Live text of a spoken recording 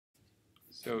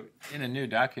So in a new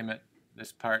document,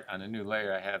 this part on a new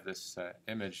layer, I have this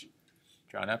image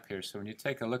drawn up here. So when you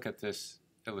take a look at this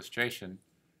illustration,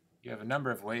 you have a number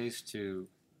of ways to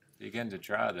begin to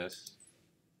draw this,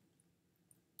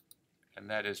 and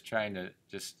that is trying to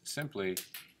just simply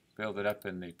build it up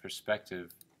in the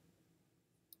perspective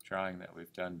drawing that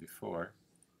we've done before.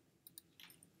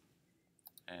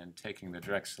 And taking the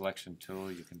direct selection tool,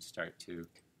 you can start to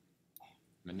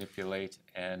manipulate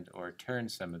and or turn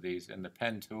some of these. In the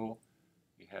pen tool,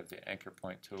 you have the anchor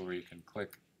point tool where you can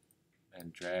click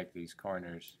and drag these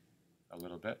corners a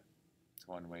little bit. It's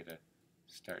one way to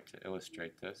start to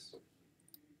illustrate this.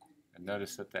 And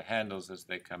notice that the handles, as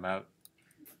they come out,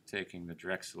 taking the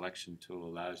direct selection tool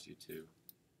allows you to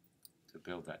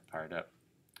build that part up.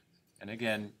 And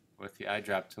again, with the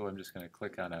eyedrop tool, I'm just going to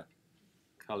click on a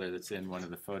color that's in one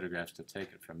of the photographs to take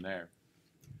it from there.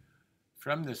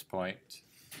 From this point,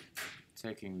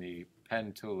 taking the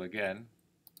pen tool again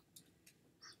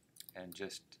and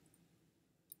just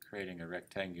creating a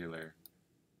rectangular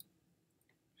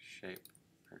shape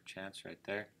per chance right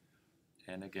there.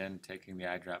 And again, taking the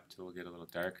eyedrop tool, get a little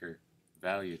darker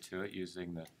value to it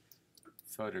using the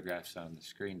photographs on the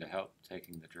screen to help.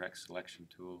 Taking the direct selection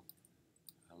tool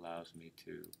allows me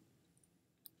to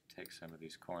take some of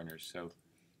these corners. So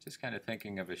just kind of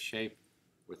thinking of a shape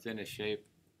within a shape,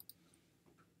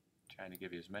 trying to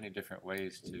give you as many different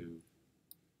ways to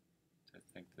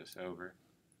think this over.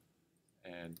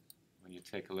 And when you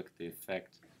take a look at the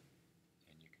effect,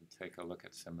 and you can take a look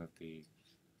at some of the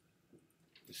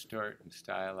distort and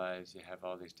stylize, you have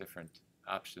all these different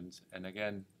options. And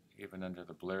again, even under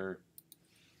the blur,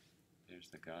 there's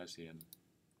the Gaussian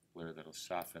blur that'll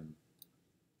soften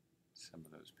some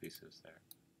of those pieces there.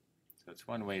 So it's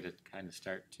one way to kind of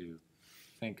start to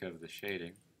think of the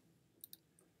shading.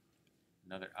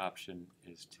 Another option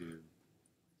is to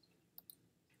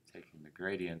taking the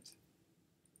gradient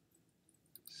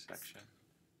section, and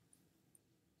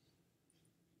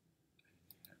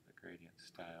you have the gradient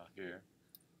style here,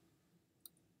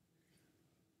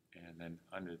 and then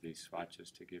under these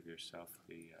swatches to give yourself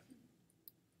the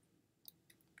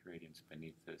gradients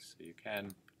beneath this. So you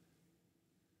can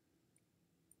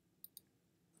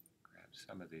grab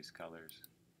some of these colors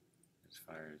as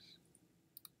far as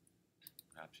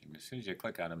option. As soon as you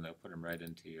click on them, they'll put them right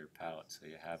into your palette, so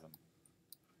you have them.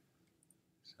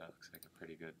 So that looks like a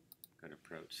pretty good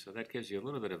approach. So that gives you a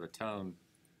little bit of a tone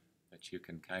that you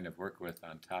can kind of work with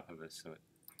on top of it. So it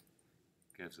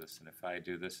gives us, and if I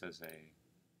do this as a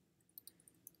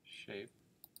shape,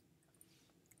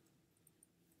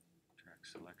 direct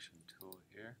selection tool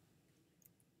here,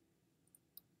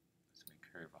 lets me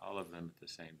curve all of them at the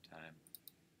same time.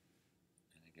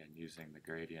 And again, using the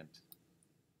gradient,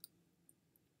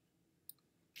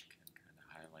 you can kind of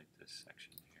highlight this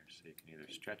section here, so you can either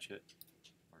stretch it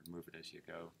or move it as you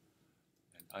go.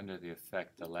 And under the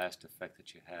effect, the last effect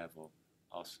that you have will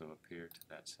also appear to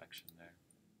that section there.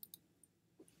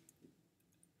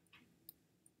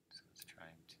 So it's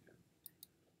trying to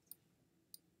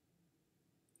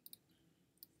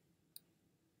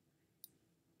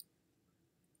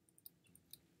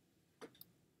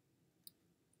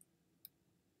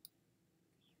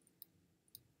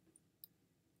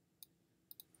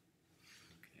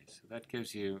so that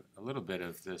gives you a little bit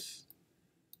of this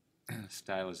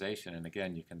stylization, and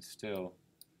again, you can still,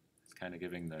 it's kind of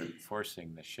giving the,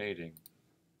 forcing the shading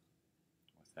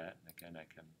with that. And again, I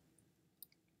can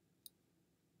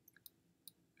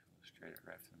illustrate it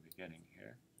right from the beginning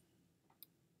here.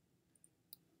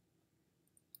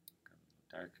 Go a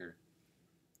little darker,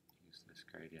 use this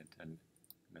gradient, and I'm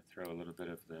going to throw a little bit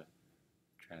of the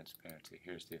transparency.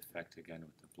 Here's the effect again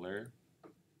with the blur.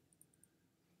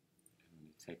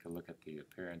 Take a look at the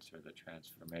appearance or the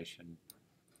transformation,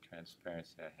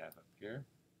 transparency I have up here.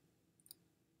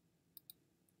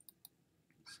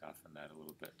 You can soften that a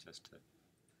little bit just to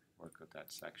work with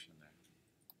that section there.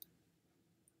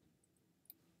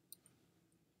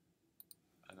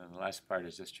 And then the last part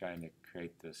is just trying to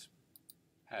create this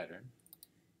pattern.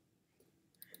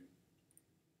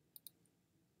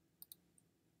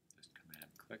 Just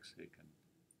command click so you can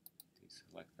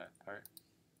deselect that part.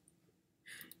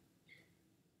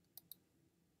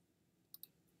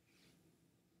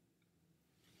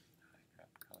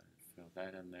 Fill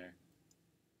that in there.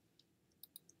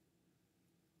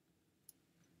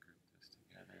 Group this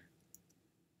together.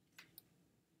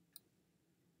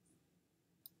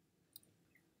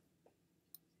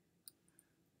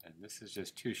 And this is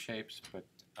just two shapes, but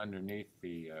underneath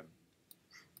the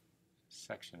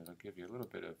section, it'll give you a little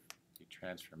bit of the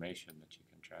transformation that you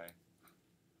can try.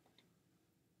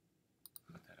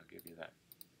 But that'll give you that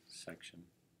section.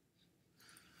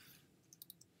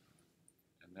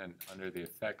 And under the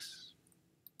effects,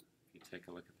 if you take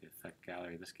a look at the effect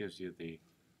gallery, this gives you the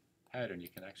pattern. You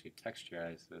can actually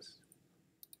texturize this.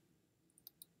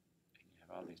 And you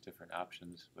have all these different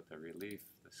options with the relief,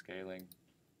 the scaling.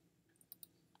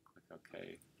 Click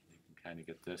OK. You can kind of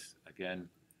get this. Again,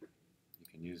 you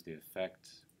can use the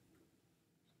effects.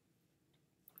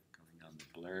 Going on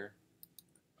the blur.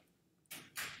 I'll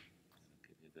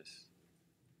give you this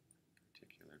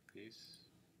particular piece.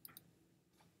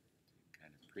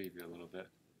 Kind of preview a little bit.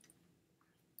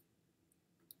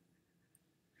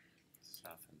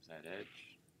 Softens that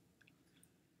edge.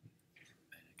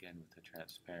 And again, with the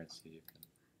transparency, you can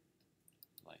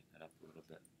lighten it up a little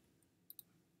bit.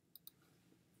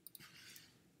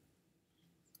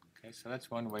 Okay, so that's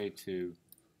one way to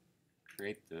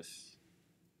create this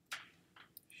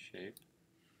shape.